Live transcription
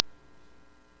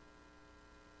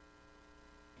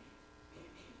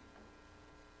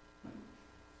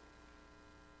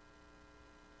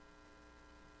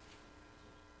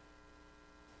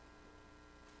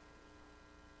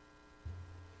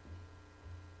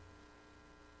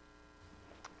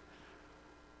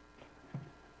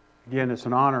Again, it's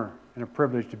an honor and a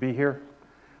privilege to be here.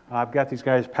 I've got these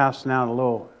guys passing out a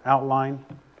little outline.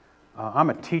 I'm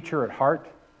a teacher at heart,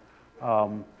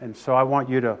 and so I want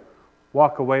you to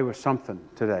walk away with something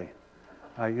today.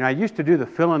 I used to do the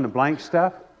fill-in-the-blank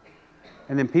stuff,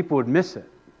 and then people would miss it.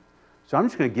 So I'm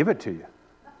just going to give it to you.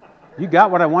 You got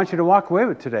what I want you to walk away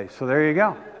with today, so there you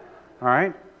go. All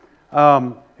right?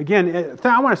 Again,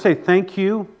 I want to say thank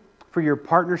you for your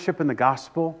partnership in the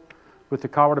gospel with the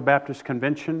Colorado Baptist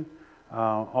Convention,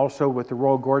 also with the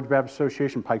Royal Gorge Baptist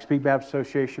Association, Pikes Peak Baptist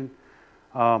Association.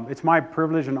 It's my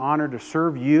privilege and honor to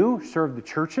serve you, serve the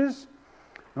churches.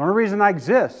 The only reason I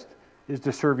exist is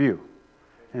to serve you.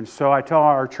 And so I tell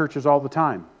our churches all the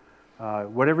time,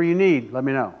 whatever you need, let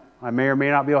me know. I may or may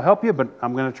not be able to help you, but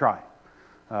I'm going to try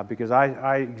because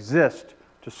I exist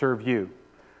to serve you.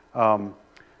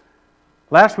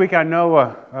 Last week, I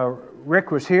know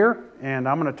Rick was here, and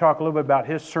I'm going to talk a little bit about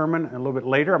his sermon a little bit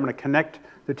later. I'm going to connect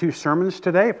the two sermons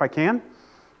today, if I can.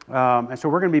 And so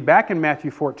we're going to be back in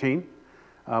Matthew 14.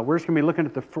 We're just going to be looking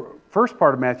at the first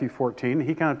part of Matthew 14.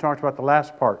 He kind of talked about the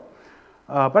last part.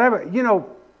 But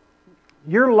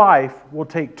your life will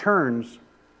take turns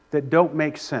that don't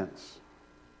make sense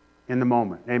in the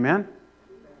moment. Amen?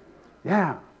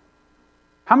 Yeah.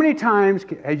 How many times,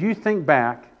 as you think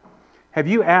back, have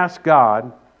you asked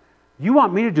God, you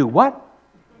want me to do what?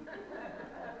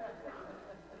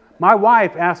 My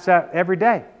wife asks that every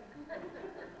day.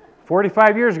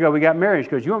 45 years ago, we got married. She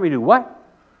goes, you want me to do what?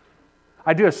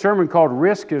 I do a sermon called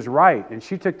Risk is Right, and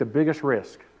she took the biggest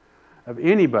risk of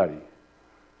anybody.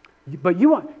 But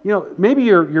maybe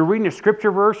you're reading a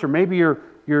scripture verse, or maybe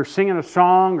you're singing a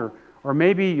song, or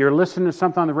maybe you're listening to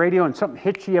something on the radio and something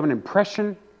hits you have an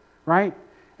impression, right?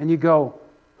 And you go,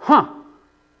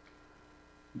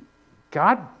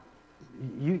 God,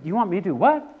 you want me to do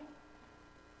what?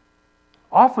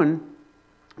 Often,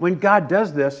 when God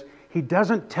does this, He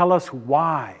doesn't tell us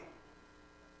why.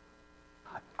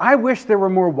 I wish there were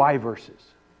more why verses.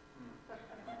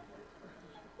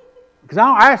 Because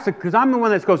I'm the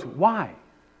one that goes, why?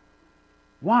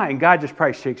 Why? And God just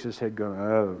probably shakes His head going, I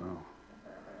don't know.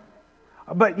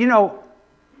 But,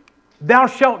 thou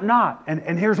shalt not,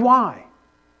 and here's why.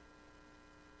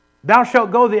 Thou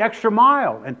shalt go the extra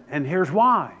mile, and here's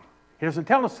why. He doesn't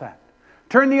tell us that.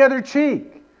 Turn the other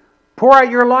cheek. Pour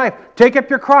out your life. Take up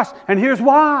your cross, and here's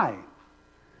why.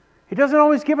 He doesn't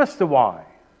always give us the why.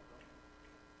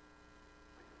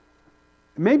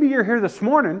 Maybe you're here this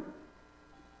morning,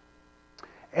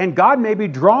 and God may be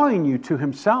drawing you to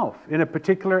Himself in a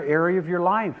particular area of your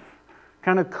life,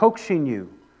 kind of coaxing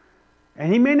you.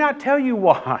 And He may not tell you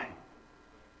why.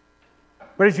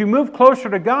 But as you move closer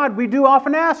to God, we do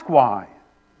often ask why.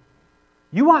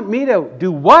 You want me to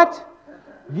do what?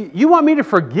 You want me to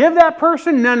forgive that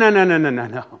person?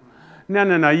 No.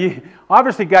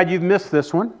 Obviously, God, you've missed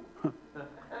this one. Kind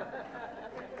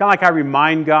of like I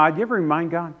remind God. You ever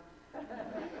remind God?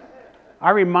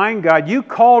 I remind God, you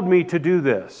called me to do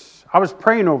this. I was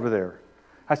praying over there.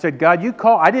 I said, God,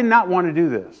 I did not want to do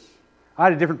this. I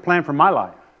had a different plan for my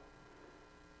life.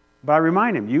 But I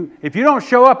remind Him, if you don't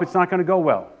show up, it's not going to go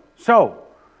well. So,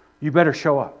 you better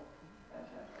show up.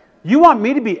 You want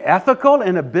me to be ethical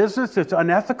in a business that's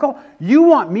unethical? You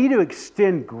want me to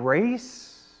extend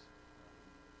grace?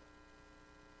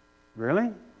 Really?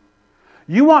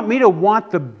 You want me to want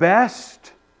the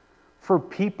best for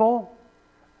people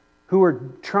who are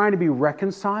trying to be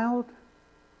reconciled?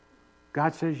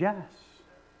 God says yes.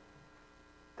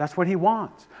 That's what He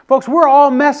wants. Folks, we're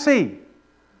all messy.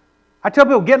 I tell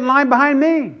people, get in line behind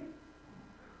me.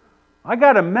 I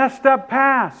got a messed up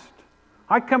past.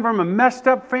 I come from a messed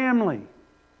up family.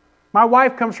 My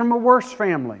wife comes from a worse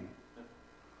family.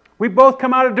 We both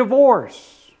come out of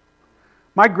divorce.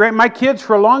 My kids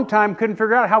for a long time couldn't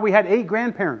figure out how we had 8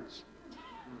 grandparents.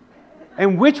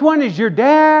 And which one is your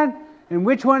dad? And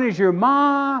which one is your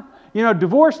mom?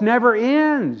 Divorce never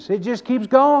ends. It just keeps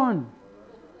going.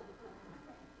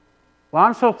 Well,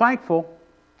 I'm so thankful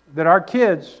that our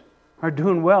kids are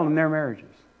doing well in their marriages.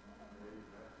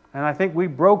 And I think we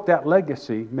broke that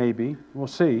legacy, maybe. We'll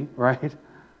see, right?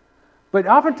 But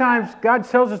oftentimes, God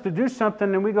tells us to do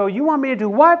something, and we go, you want me to do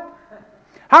what?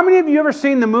 How many of you ever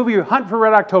seen the movie Hunt for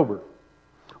Red October?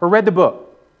 Or read the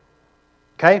book?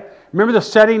 Okay? Remember the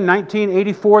setting,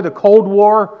 1984, the Cold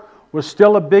War was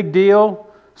still a big deal.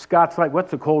 Scott's like,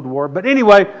 what's the Cold War? But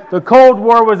anyway, the Cold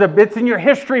War was it's in your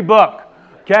history book.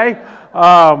 Okay?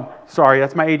 Sorry,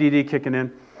 that's my ADD kicking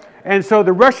in. And so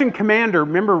the Russian commander,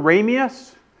 remember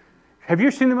Ramius? Have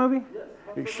you seen the movie?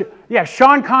 Yes. Yeah,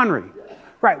 Sean Connery. Yes.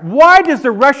 Right. Why does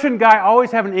the Russian guy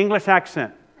always have an English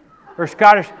accent? Or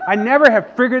Scottish? I never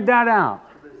have figured that out.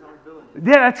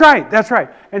 Yeah, that's right.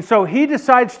 And so he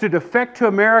decides to defect to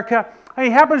America, and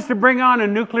he happens to bring on a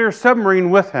nuclear submarine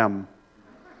with him.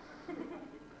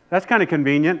 That's kind of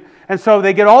convenient. And so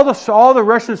they get all the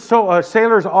Russian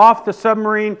sailors off the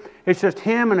submarine. It's just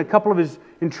him and a couple of his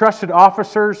entrusted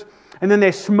officers. And then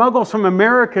they smuggle some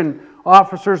American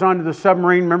officers onto the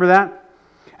submarine. Remember that?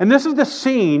 And this is the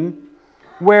scene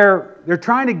where they're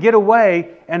trying to get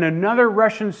away, and another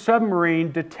Russian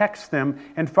submarine detects them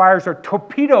and fires a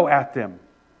torpedo at them.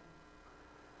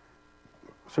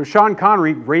 So Sean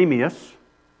Connery, Ramius,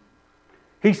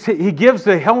 he gives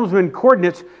the helmsman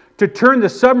coordinates to turn the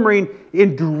submarine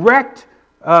in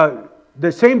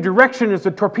the same direction as the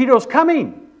torpedo's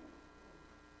coming.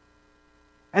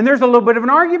 And there's a little bit of an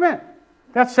argument.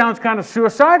 That sounds kind of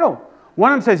suicidal.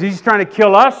 One of them says he's trying to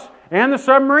kill us and the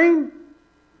submarine.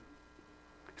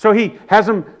 So he has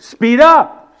them speed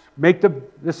up, make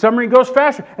the submarine goes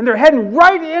faster. And they're heading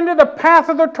right into the path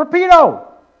of the torpedo.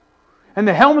 And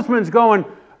the helmsman's going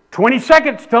 20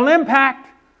 seconds till impact.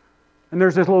 And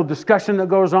there's this little discussion that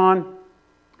goes on.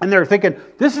 And they're thinking,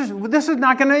 this is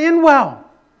not going to end well.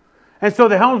 And so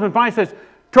the helmsman finally says,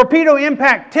 torpedo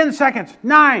impact, 10 seconds,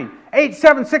 9, 8,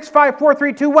 7, 6, 5, 4,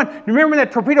 3, 2, 1. You remember when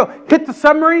that torpedo hit the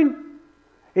submarine?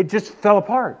 It just fell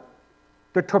apart.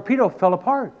 The torpedo fell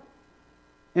apart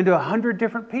into 100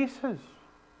 different pieces.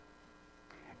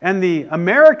 And the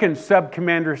American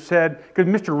sub-commander said, because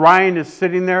Mr. Ryan is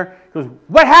sitting there, he goes,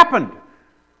 what happened?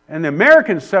 And the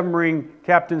American submarine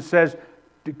captain says,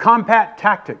 combat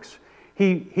tactics.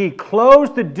 He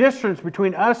closed the distance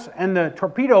between us and the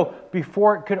torpedo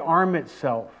before it could arm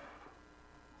itself.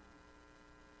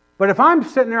 But if I'm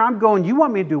sitting there, I'm going, you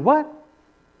want me to do what?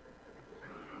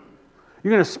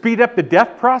 You're going to speed up the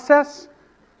death process?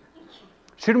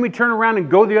 Shouldn't we turn around and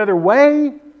go the other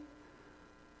way?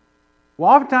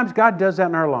 Well, oftentimes God does that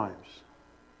in our lives.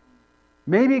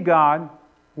 Maybe God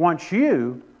wants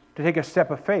you to take a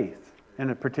step of faith in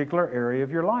a particular area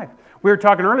of your life. We were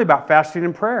talking earlier about fasting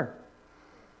and prayer.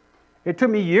 It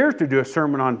took me years to do a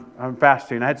sermon on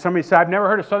fasting. I had somebody say, I've never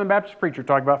heard a Southern Baptist preacher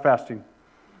talk about fasting.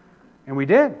 And we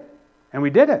did. And we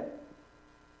did it.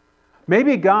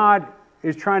 Maybe God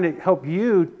is trying to help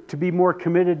you to be more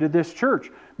committed to this church.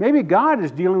 Maybe God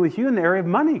is dealing with you in the area of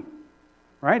money.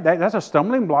 Right? That's a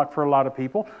stumbling block for a lot of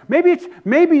people.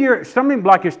 Maybe your stumbling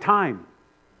block is time.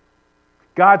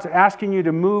 God's asking you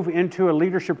to move into a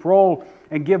leadership role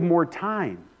and give more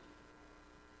time.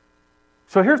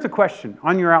 So here's the question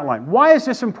on your outline. Why is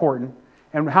this important,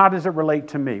 and how does it relate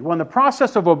to me? Well, in the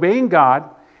process of obeying God,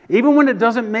 even when it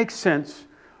doesn't make sense,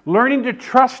 learning to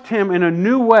trust Him in a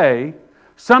new way,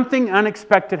 something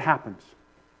unexpected happens.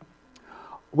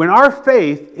 When our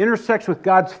faith intersects with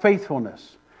God's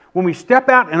faithfulness, when we step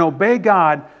out and obey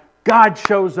God, God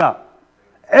shows up.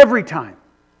 Every time.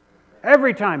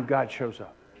 Every time God shows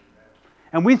up.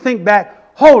 And we think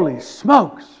back, holy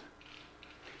smokes.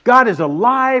 God is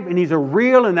alive and He's a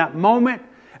real in that moment.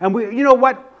 And you know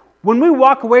what? When we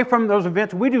walk away from those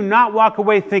events, we do not walk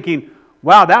away thinking,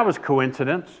 wow, that was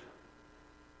coincidence.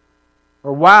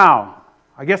 Or wow,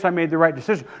 I guess I made the right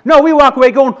decision. No, we walk away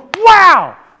going,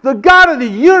 wow, the God of the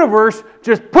universe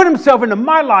just put Himself into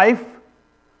my life.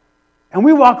 And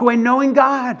we walk away knowing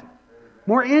God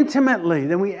more intimately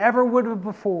than we ever would have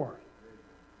before.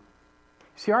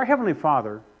 See, our Heavenly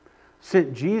Father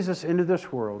sent Jesus into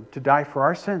this world to die for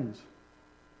our sins.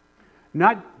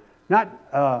 Not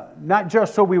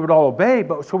just so we would all obey,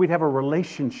 but so we'd have a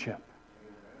relationship.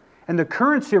 And the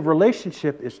currency of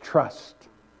relationship is trust.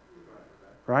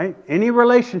 Right? Any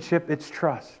relationship, it's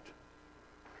trust.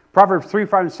 Proverbs 3,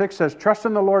 5, and 6 says, trust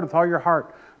in the Lord with all your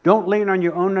heart. Don't lean on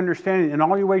your own understanding. In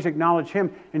all your ways acknowledge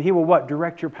Him, and He will what?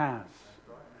 Direct your paths.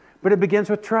 But it begins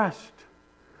with trust.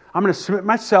 I'm going to submit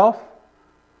myself.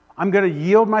 I'm going to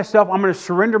yield myself. I'm going to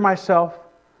surrender myself.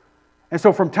 And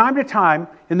so from time to time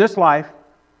in this life,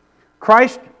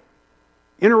 Christ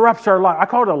interrupts our life. I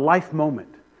call it a life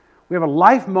moment. We have a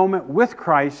life moment with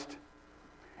Christ,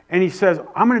 and He says,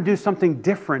 I'm going to do something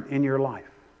different in your life.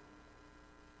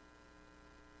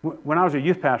 When I was a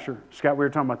youth pastor, Scott, we were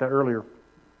talking about that earlier,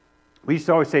 we used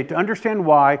to always say, to understand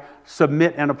why,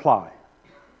 submit and apply.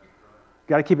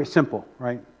 Got to keep it simple,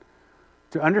 right?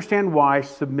 To understand why,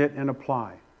 submit and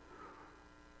apply.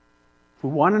 If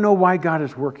we want to know why God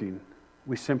is working,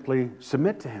 we simply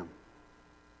submit to Him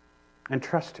and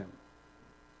trust Him.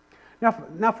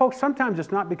 Now, folks, sometimes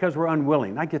it's not because we're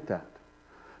unwilling. I get that.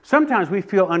 Sometimes we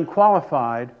feel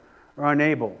unqualified or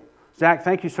unable. Zach,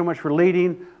 thank you so much for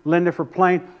leading. Linda for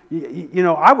playing. You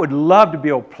know, I would love to be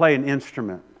able to play an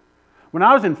instrument. When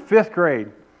I was in 5th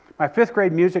grade, my 5th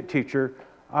grade music teacher,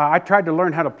 I tried to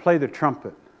learn how to play the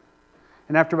trumpet.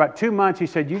 And after about 2 months, he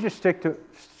said, you just stick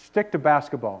to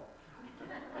basketball.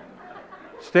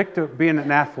 Stick to being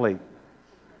an athlete.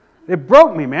 It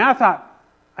broke me, man. I thought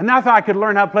I could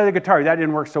learn how to play the guitar. That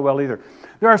didn't work so well either.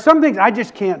 There are some things I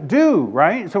just can't do,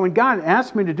 right? So when God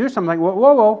asked me to do something, I'm like,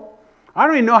 whoa, I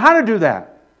don't even know how to do that.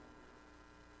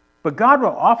 But God will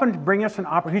often bring us an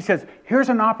opportunity. He says, here's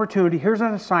an opportunity, here's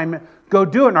an assignment, go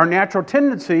do it. And our natural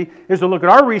tendency is to look at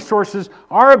our resources,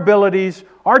 our abilities,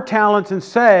 our talents, and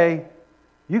say,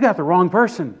 you got the wrong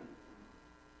person.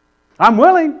 I'm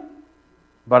willing,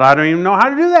 but I don't even know how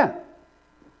to do that.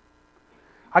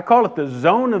 I call it the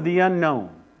zone of the unknown.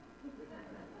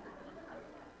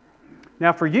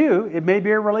 Now for you, it may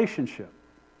be a relationship.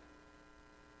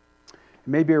 It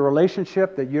may be a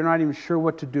relationship that you're not even sure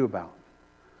what to do about.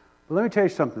 But let me tell you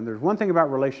something. There's one thing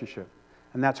about relationship,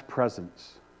 and that's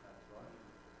presence.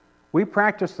 We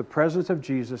practice the presence of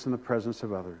Jesus in the presence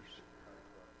of others.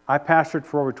 I pastored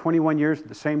for over 21 years at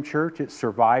the same church. It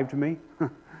survived me.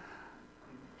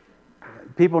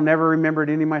 People never remembered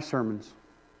any of my sermons,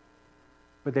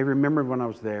 but they remembered when I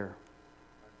was there.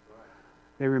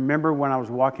 They remember when I was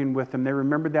walking with them. They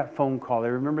remembered that phone call. They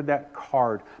remembered that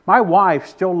card. My wife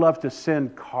still loves to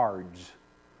send cards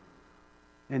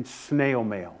and snail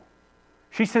mail.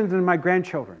 She sends them to my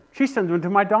grandchildren. She sends them to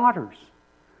my daughters.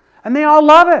 And they all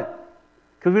love it.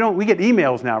 Because we get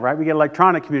emails now, right? We get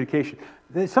electronic communication.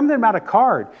 There's something about a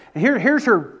card. And here's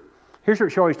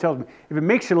what she always tells me. If it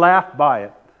makes you laugh, buy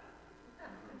it.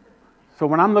 So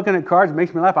when I'm looking at cards, it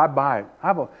makes me laugh, I buy it.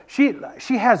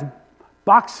 She has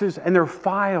boxes, and they're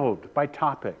filed by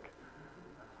topic.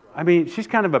 I mean, she's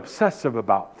kind of obsessive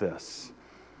about this.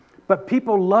 But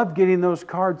people love getting those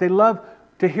cards. They love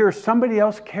to hear somebody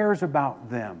else cares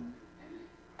about them.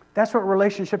 That's what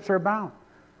relationships are about.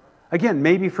 Again,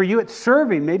 maybe for you it's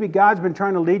serving. Maybe God's been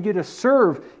trying to lead you to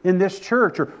serve in this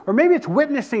church. Or maybe it's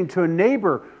witnessing to a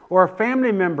neighbor or a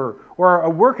family member or a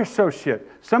work associate.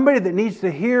 Somebody that needs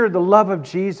to hear the love of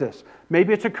Jesus.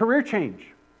 Maybe it's a career change.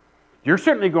 You're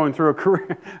certainly going through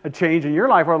a change in your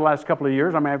life over the last couple of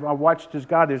years. I mean, I've watched as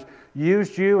God has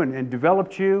used you and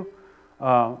developed you.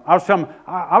 I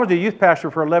was a youth pastor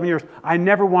for 11 years. I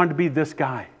never wanted to be this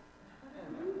guy.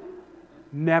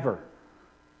 Never.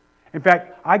 In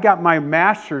fact, I got my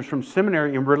master's from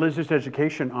seminary in religious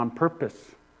education on purpose,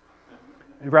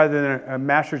 rather than a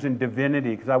master's in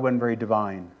divinity because I wasn't very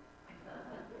divine,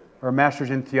 or a master's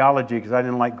in theology because I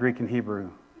didn't like Greek and Hebrew.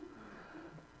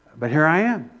 But here I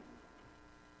am.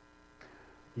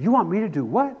 You want me to do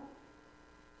what?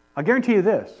 I'll guarantee you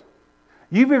this.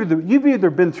 You've either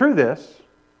been through this,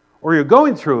 or you're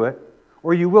going through it,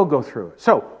 or you will go through it.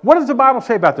 So, what does the Bible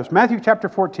say about this? Matthew chapter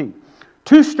 14.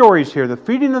 2 stories here. The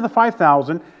feeding of the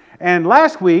 5,000. And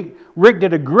last week, Rick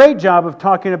did a great job of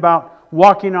talking about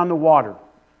walking on the water.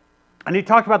 And he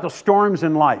talked about the storms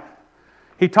in life.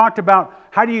 He talked about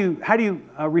how do you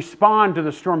respond to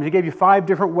the storms. He gave you 5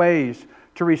 different ways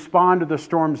to respond to the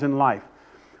storms in life.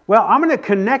 Well, I'm going to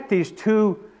connect these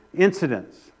 2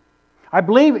 incidents. I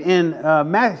believe in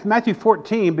Matthew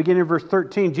 14, beginning in verse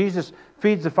 13, Jesus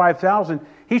feeds the 5,000.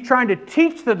 He's trying to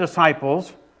teach the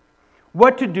disciples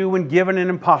what to do when given an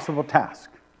impossible task.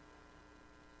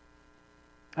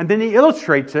 And then he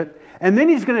illustrates it, and then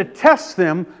he's going to test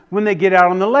them when they get out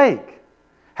on the lake.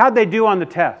 How'd they do on the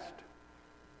test?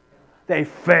 They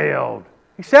failed.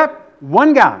 Except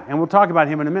one guy, and we'll talk about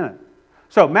him in a minute.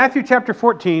 So, Matthew chapter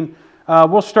 14,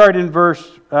 we'll start in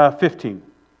verse 15.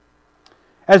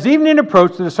 As evening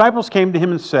approached, the disciples came to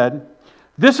him and said,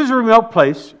 "This is a remote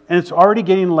place, and it's already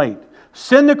getting late.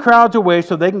 Send the crowds away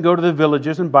so they can go to the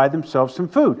villages and buy themselves some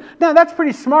food." Now, that's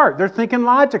pretty smart. They're thinking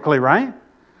logically, right?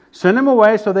 Send them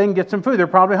away so they can get some food. They're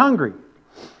probably hungry.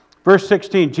 Verse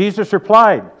 16, Jesus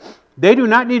replied, "They do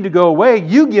not need to go away.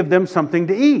 You give them something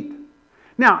to eat."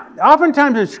 Now,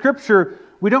 oftentimes in Scripture,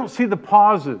 we don't see the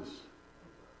pauses.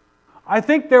 I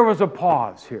think there was a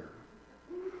pause here.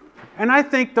 And I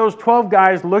think those 12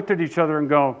 guys looked at each other and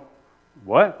go,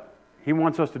 "What? He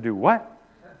wants us to do what?"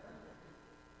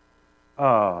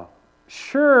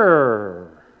 Sure.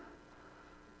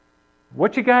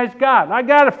 What you guys got? I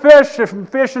got a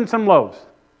fish and some loaves.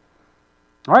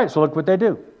 All right, so look what they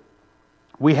do.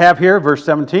 We have here, verse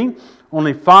 17,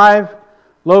 only 5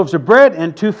 loaves of bread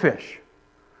and 2 fish.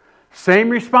 Same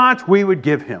response we would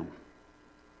give him.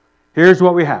 Here's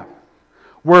what we have.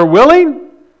 We're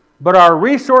willing, but our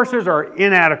resources are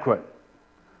inadequate.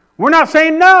 We're not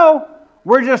saying no.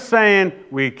 We're just saying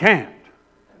we can't.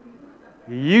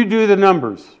 You do the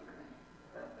numbers.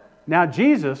 Now,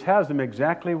 Jesus has them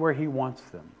exactly where he wants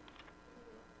them.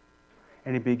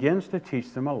 And he begins to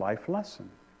teach them a life lesson.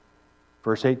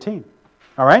 Verse 18.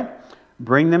 All right?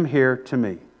 Bring them here to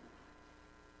me.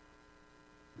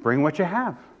 Bring what you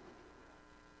have.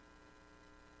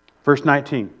 Verse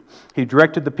 19, he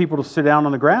directed the people to sit down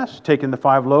on the grass, taking the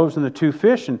 5 loaves and the 2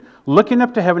 fish, and looking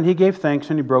up to heaven, he gave thanks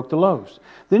and he broke the loaves.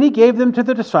 Then he gave them to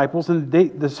the disciples, and the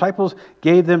disciples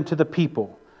gave them to the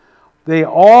people. They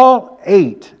all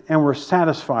ate and were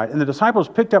satisfied. And the disciples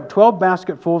picked up 12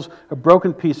 basketfuls of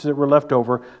broken pieces that were left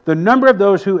over. The number of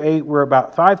those who ate were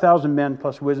about 5,000 men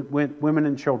plus women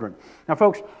and children. Now,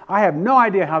 folks, I have no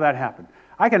idea how that happened.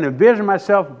 I can envision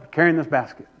myself carrying this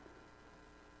basket,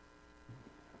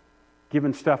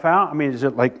 giving stuff out. I mean, is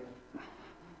it like,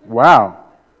 wow,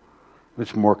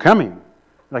 there's more coming?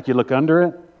 Like you look under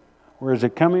it? Where is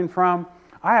it coming from?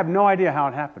 I have no idea how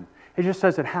it happened. It just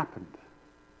says it happened.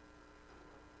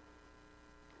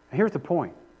 And here's the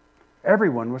point.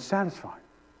 Everyone was satisfied.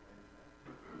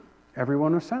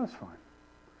 Everyone was satisfied.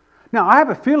 Now, I have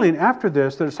a feeling after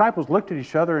this, the disciples looked at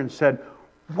each other and said,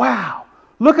 wow,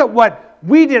 look at what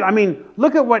we did. I mean,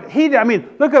 look at what he did. I mean,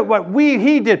 look at what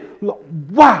he did.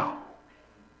 Wow.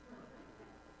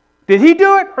 Did he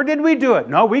do it or did we do it?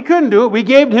 No, we couldn't do it. We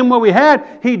gave him what we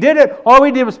had. He did it. All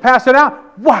we did was pass it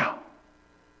out. Wow.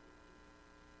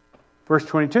 Verse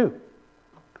 22.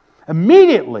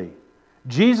 Immediately,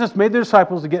 Jesus made the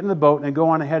disciples to get in the boat and go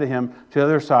on ahead of him to the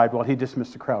other side while he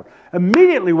dismissed the crowd.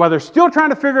 Immediately, while they're still trying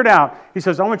to figure it out, he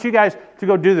says, I want you guys to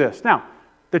go do this. Now,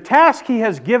 the task he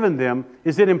has given them,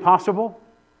 is it impossible?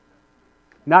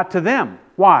 Not to them.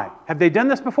 Why? Have they done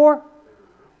this before?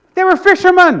 They were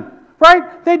fishermen,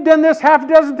 right? They'd done this half a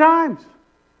dozen times.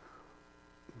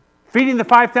 Feeding the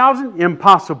 5,000?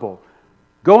 Impossible.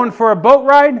 Going for a boat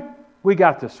ride? We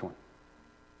got this one.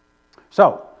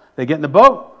 So, they get in the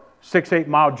boat. 6-8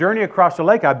 mile journey across the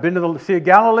lake. I've been to the Sea of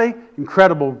Galilee.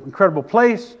 Incredible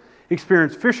place.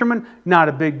 Experienced fishermen. Not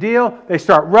a big deal. They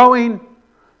start rowing,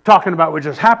 talking about what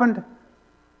just happened.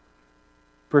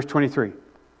 Verse 23.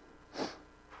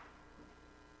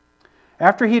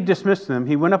 After he had dismissed them,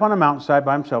 he went up on a mountainside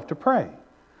by himself to pray.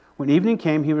 When evening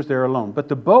came, he was there alone. But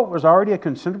the boat was already a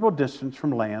considerable distance from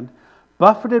land,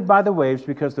 buffeted by the waves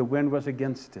because the wind was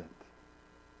against it.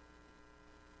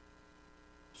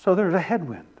 So there's a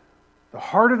headwind. The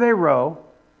harder they row,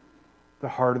 the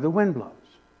harder the wind blows.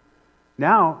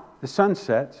 Now, the sun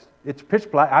sets. It's pitch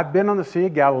black. I've been on the Sea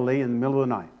of Galilee in the middle of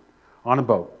the night on a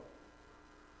boat.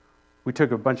 We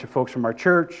took a bunch of folks from our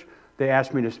church. They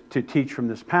asked me to teach from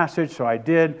this passage, so I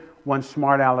did. One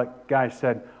smart aleck guy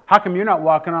said, how come you're not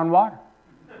walking on water?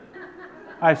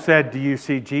 I said, do you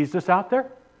see Jesus out there?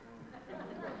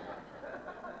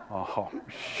 Oh,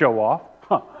 show off.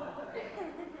 Huh.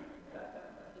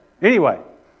 Anyway.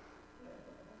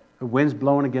 The wind's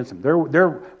blowing against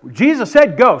them. Jesus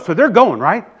said go, so they're going,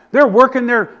 right? They're working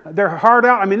their heart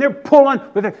out. I mean, they're pulling.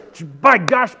 By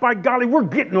golly, we're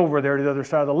getting over there to the other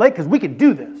side of the lake because we can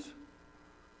do this.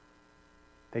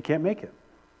 They can't make it.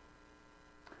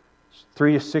 It's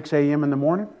 3 to 6 a.m. in the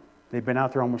morning. They've been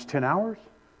out there almost 10 hours,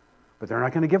 but they're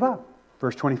not going to give up.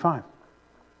 Verse 25.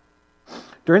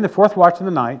 During the 4th watch of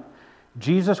the night,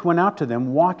 Jesus went out to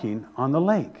them walking on the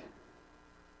lake.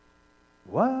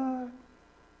 What?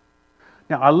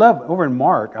 Now, I love, over in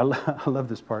Mark, I love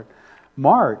this part.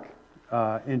 Mark,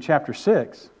 in chapter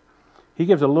 6, he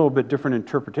gives a little bit different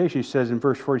interpretation. He says in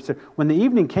verse 4, he said, when the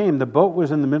evening came, the boat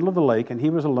was in the middle of the lake, and he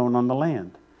was alone on the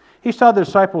land. He saw the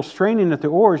disciples straining at the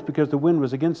oars because the wind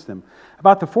was against them.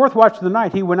 About the 4th watch of the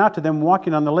night, he went out to them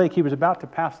walking on the lake. He was about to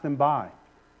pass them by.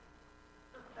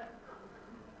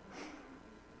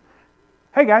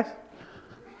 Hey, guys.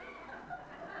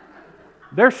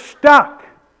 They're stuck.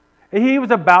 And he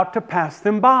was about to pass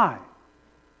them by.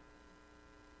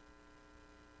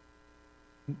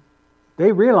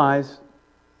 They realize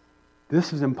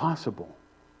this is impossible.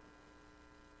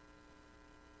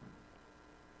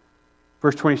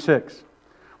 Verse 26.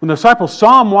 When the disciples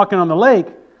saw him walking on the lake,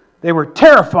 they were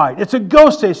terrified. It's a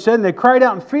ghost, they said, and they cried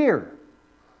out in fear.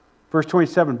 Verse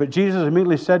 27. But Jesus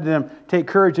immediately said to them, take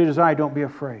courage, it is I, don't be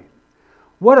afraid.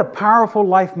 What a powerful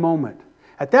life moment.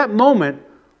 At that moment,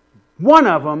 one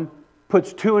of them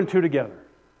puts 2 and 2 together.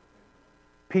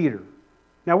 Peter.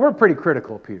 Now, we're pretty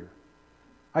critical of Peter.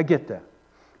 I get that.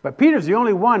 But Peter's the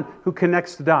only one who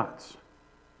connects the dots.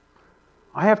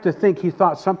 I have to think he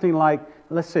thought something like,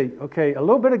 let's see, okay, a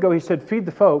little bit ago he said, feed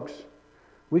the folks.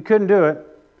 We couldn't do it.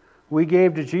 We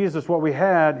gave to Jesus what we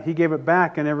had. He gave it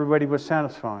back and everybody was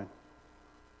satisfied.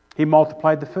 He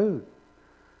multiplied the food.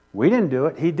 We didn't do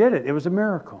it. He did it. It was a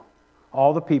miracle.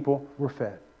 All the people were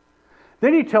fed.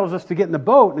 Then he tells us to get in the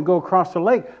boat and go across the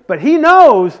lake. But he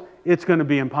knows it's going to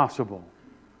be impossible.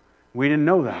 We didn't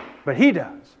know that, but he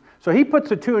does. So he puts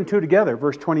the 2 and 2 together,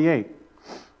 verse 28.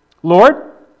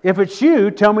 Lord, if it's you,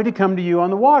 tell me to come to you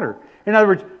on the water. In other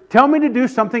words, Tell me to do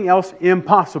something else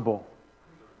impossible.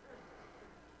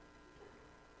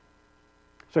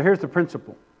 So here's the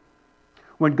principle.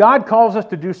 When God calls us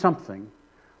to do something,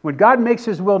 when God makes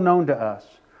His will known to us,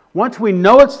 once we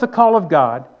know it's the call of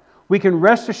God, we can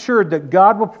rest assured that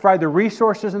God will provide the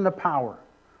resources and the power.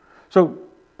 So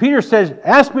Peter says,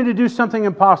 ask me to do something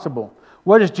impossible.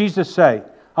 What does Jesus say?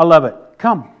 I love it.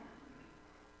 Come.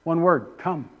 One word,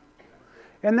 come.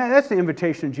 And that's the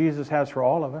invitation Jesus has for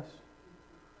all of us.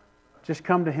 Just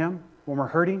come to Him when we're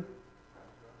hurting,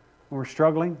 when we're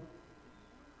struggling,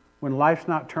 when life's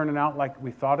not turning out like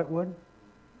we thought it would.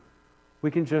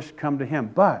 We can just come to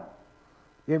Him. But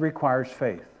it requires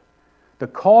faith. The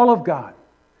call of God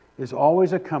is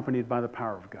always accompanied by the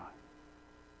power of God.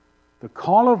 The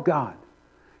call of God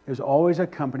is always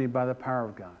accompanied by the power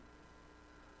of God.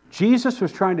 Jesus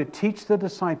was trying to teach the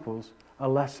disciples a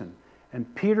lesson,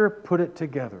 and Peter put it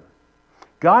together.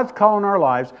 God's call in our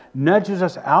lives nudges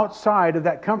us outside of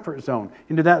that comfort zone,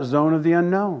 into that zone of the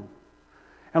unknown.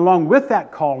 And along with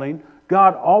that calling,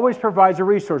 God always provides the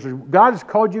resources. God has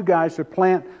called you guys to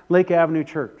plant Lake Avenue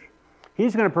Church.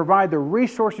 He's going to provide the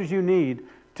resources you need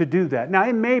to do that. Now,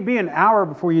 it may be an hour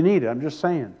before you need it. I'm just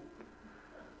saying.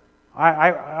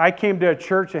 I came to a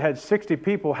church that had 60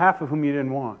 people, half of whom you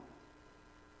didn't want.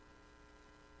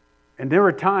 And there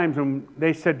were times when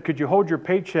they said, could you hold your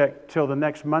paycheck till the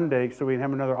next Monday so we can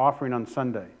have another offering on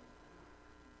Sunday?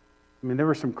 I mean, there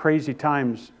were some crazy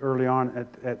times early on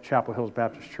at Chapel Hills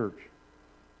Baptist Church.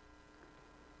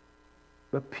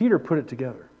 But Peter put it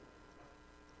together.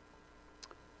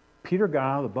 Peter got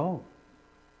out of the boat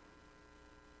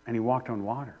and he walked on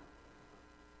water.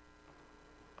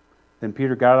 Then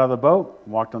Peter got out of the boat,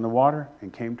 walked on the water,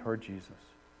 and came toward Jesus.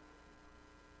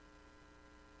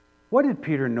 What did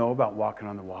Peter know about walking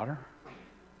on the water?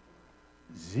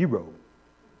 Zero.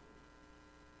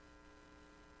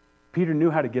 Peter knew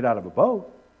how to get out of a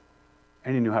boat,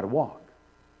 and he knew how to walk.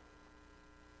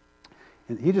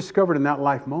 And he discovered in that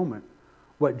life moment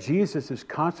what Jesus is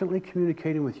constantly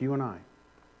communicating with you and I.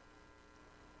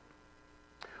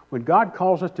 When God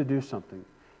calls us to do something,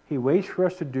 He waits for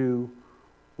us to do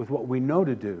with what we know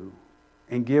to do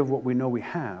and give what we know we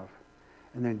have,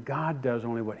 and then God does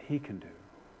only what He can do.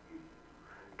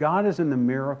 God is in the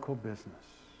miracle business.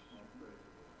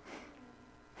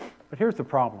 But here's the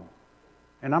problem.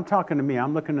 And I'm talking to me.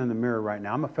 I'm looking in the mirror right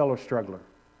now. I'm a fellow struggler.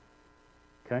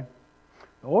 Okay?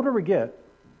 The older we get,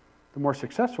 the more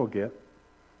successful we get,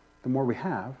 the more we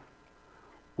have,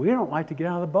 we don't like to get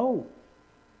out of the boat.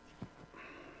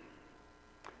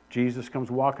 Jesus comes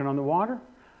walking on the water.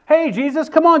 Hey, Jesus,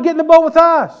 come on, get in the boat with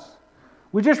us.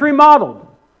 We just remodeled.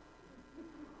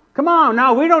 Come on,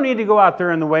 no, we don't need to go out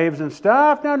there in the waves and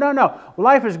stuff. No.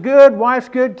 Life is good, wife's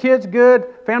good, kids good,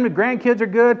 family, grandkids are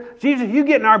good. Jesus, you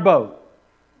get in our boat.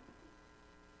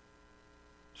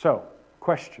 So,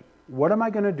 question, what am I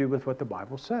going to do with what the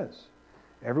Bible says?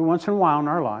 Every once in a while in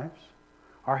our lives,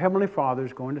 our Heavenly Father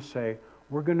is going to say,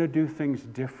 we're going to do things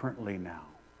differently now.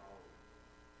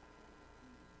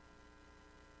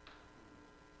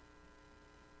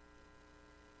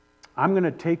 I'm going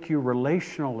to take you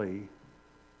relationally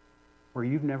where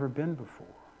you've never been before.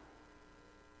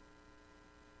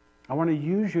 I want to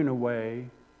use you in a way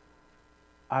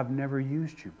I've never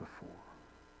used you before.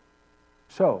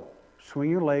 So, swing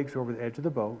your legs over the edge of the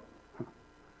boat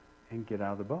and get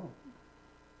out of the boat.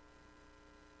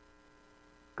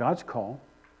 God's call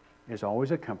is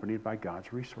always accompanied by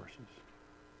God's resources.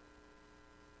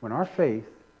 When our faith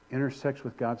intersects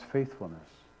with God's faithfulness,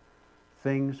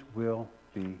 things will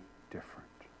be different.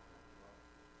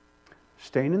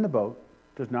 Staying in the boat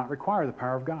does not require the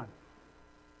power of God.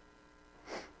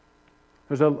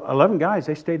 There's 11 guys,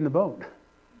 they stayed in the boat.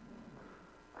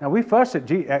 Now we fuss at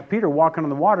Peter walking on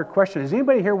the water. Question, has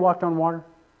anybody here walked on water?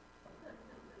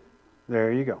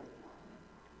 There you go.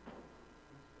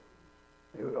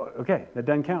 Okay, that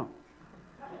doesn't count.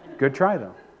 Good try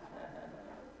though.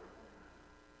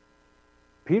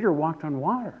 Peter walked on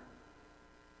water.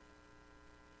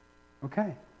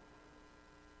 Okay.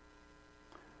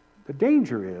 The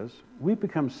danger is we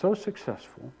become so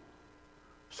successful,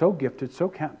 so gifted,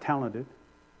 so talented,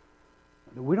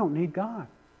 that we don't need God.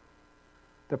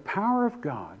 The power of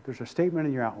God, there's a statement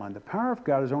in your outline, the power of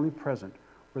God is only present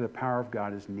where the power of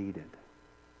God is needed.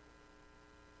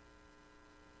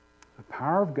 The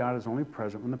power of God is only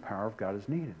present when the power of God is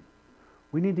needed.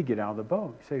 We need to get out of the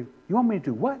boat. You say, you want me to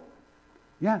do what?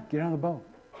 Yeah, get out of the boat.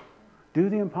 Do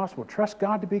the impossible. Trust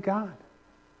God to be God.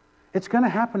 It's going to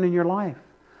happen in your life.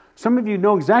 Some of you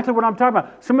know exactly what I'm talking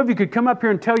about. Some of you could come up here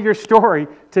and tell your story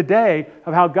today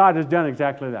of how God has done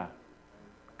exactly that.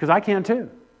 Because I can too.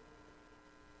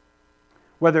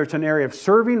 Whether it's an area of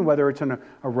serving, whether it's in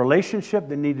a relationship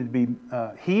that needed to be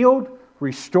healed,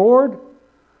 restored,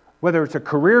 whether it's a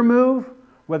career move,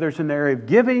 whether it's in the area of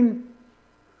giving.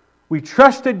 We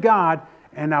trusted God,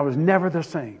 and I was never the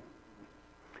same.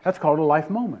 That's called a life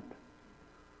moment.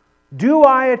 Do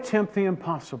I attempt the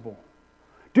impossible?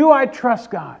 Do I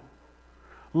trust God?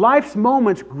 Life's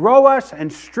moments grow us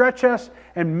and stretch us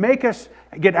and make us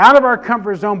get out of our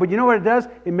comfort zone. But you know what it does?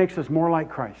 It makes us more like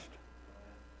Christ.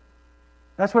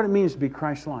 That's what it means to be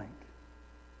Christ-like.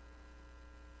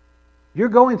 You're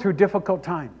going through difficult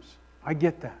times. I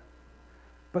get that.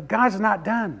 But God's not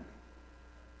done.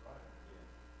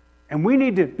 And we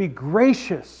need to be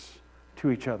gracious to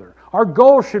each other. Our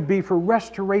goal should be for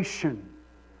restoration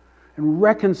and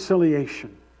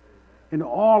reconciliation in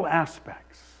all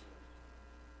aspects.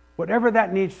 Whatever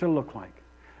that needs to look like.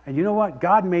 And you know what?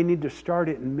 God may need to start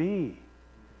it in me.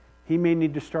 He may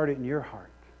need to start it in your heart.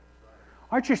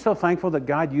 Aren't you so thankful that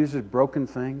God uses broken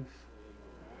things?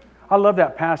 I love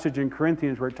that passage in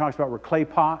Corinthians where it talks about we're clay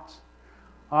pots.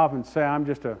 I often say I'm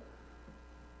just a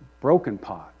broken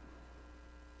pot.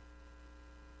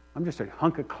 I'm just a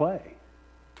hunk of clay.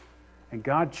 And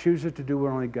God chooses to do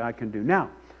what only God can do. Now,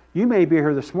 you may be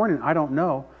here this morning. I don't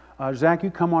know. Zach,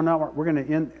 you come on up. We're going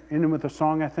to end with a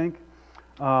song, I think.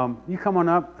 You come on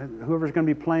up. Whoever's going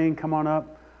to be playing, come on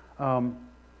up.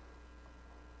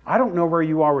 I don't know where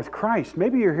you are with Christ.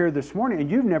 Maybe you're here this morning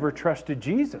and you've never trusted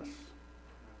Jesus.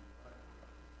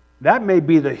 That may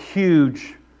be the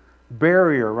huge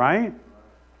barrier, right?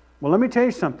 Well, let me tell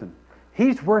you something.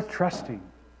 He's worth trusting.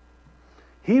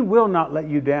 He will not let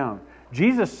you down.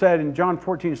 Jesus said in John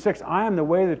 14:6, I am the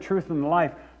way, the truth, and the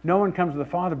life. No one comes to the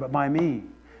Father but by me.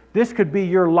 This could be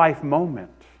your life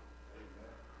moment.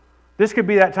 This could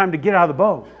be that time to get out of the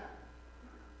boat.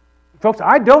 Folks,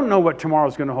 I don't know what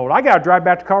tomorrow's going to hold. I got to drive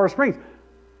back to Colorado Springs.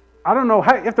 I don't know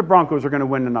if the Broncos are going to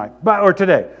win tonight or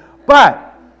today.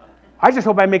 But I just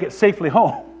hope I make it safely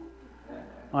home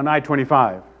on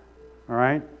I-25. All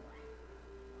right?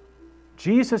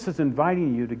 Jesus is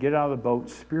inviting you to get out of the boat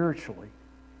spiritually.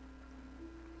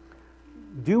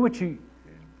 Do what you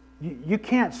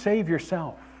can't save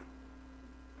yourself.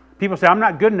 People say, I'm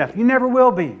not good enough. You never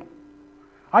will be.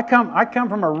 I come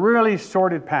from a really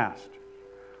sordid past.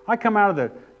 I come out of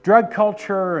the drug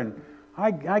culture, and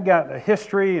I got a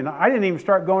history, and I didn't even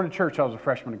start going to church till I was a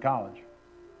freshman in college.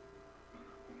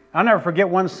 I'll never forget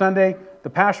one Sunday, the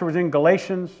pastor was in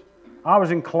Galatians, I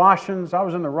was in Colossians, I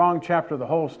was in the wrong chapter of the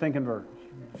whole stinking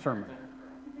sermon.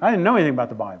 I didn't know anything about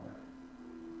the Bible.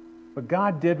 But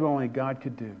God did what only God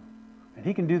could do. And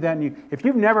He can do that in you. If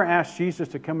you've never asked Jesus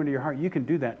to come into your heart, you can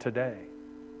do that today.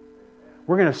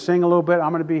 We're going to sing a little bit.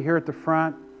 I'm going to be here at the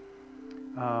front.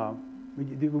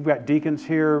 We've got deacons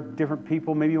here, different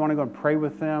people. Maybe you want to go and pray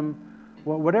with them.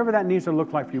 Well, whatever that needs to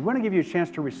look like for you. We want to give you a chance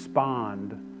to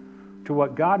respond to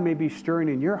what God may be stirring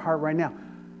in your heart right now.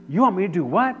 You want me to do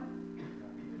what?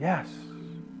 Yes.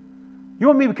 You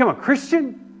want me to become a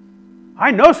Christian?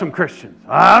 I know some Christians.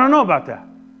 I don't know about that.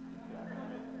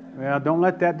 Well, don't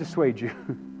let that dissuade you.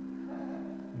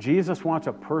 Jesus wants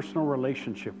a personal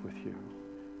relationship with you.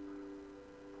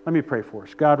 Let me pray for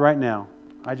us. God, right now,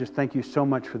 I just thank you so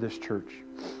much for this church.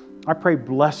 I pray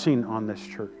blessing on this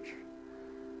church.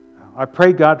 I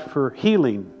pray, God, for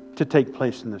healing to take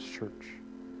place in this church.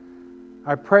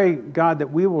 I pray, God,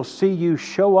 that we will see you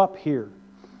show up here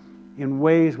in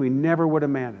ways we never would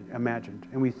have imagined.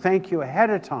 And we thank you ahead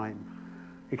of time,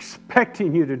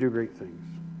 expecting you to do great things.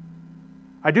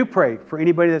 I do pray for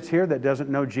anybody that's here that doesn't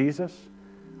know Jesus.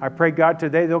 I pray, God,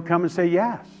 today they'll come and say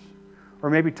yes. Or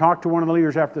maybe talk to one of the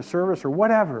leaders after the service or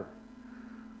whatever.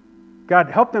 God,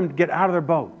 help them get out of their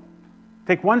boat.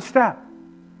 Take one step.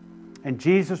 And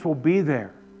Jesus will be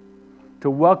there to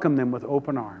welcome them with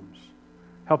open arms.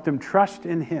 Help them trust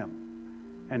in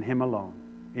Him and Him alone.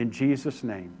 In Jesus'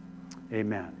 name,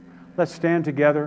 amen. Let's stand together.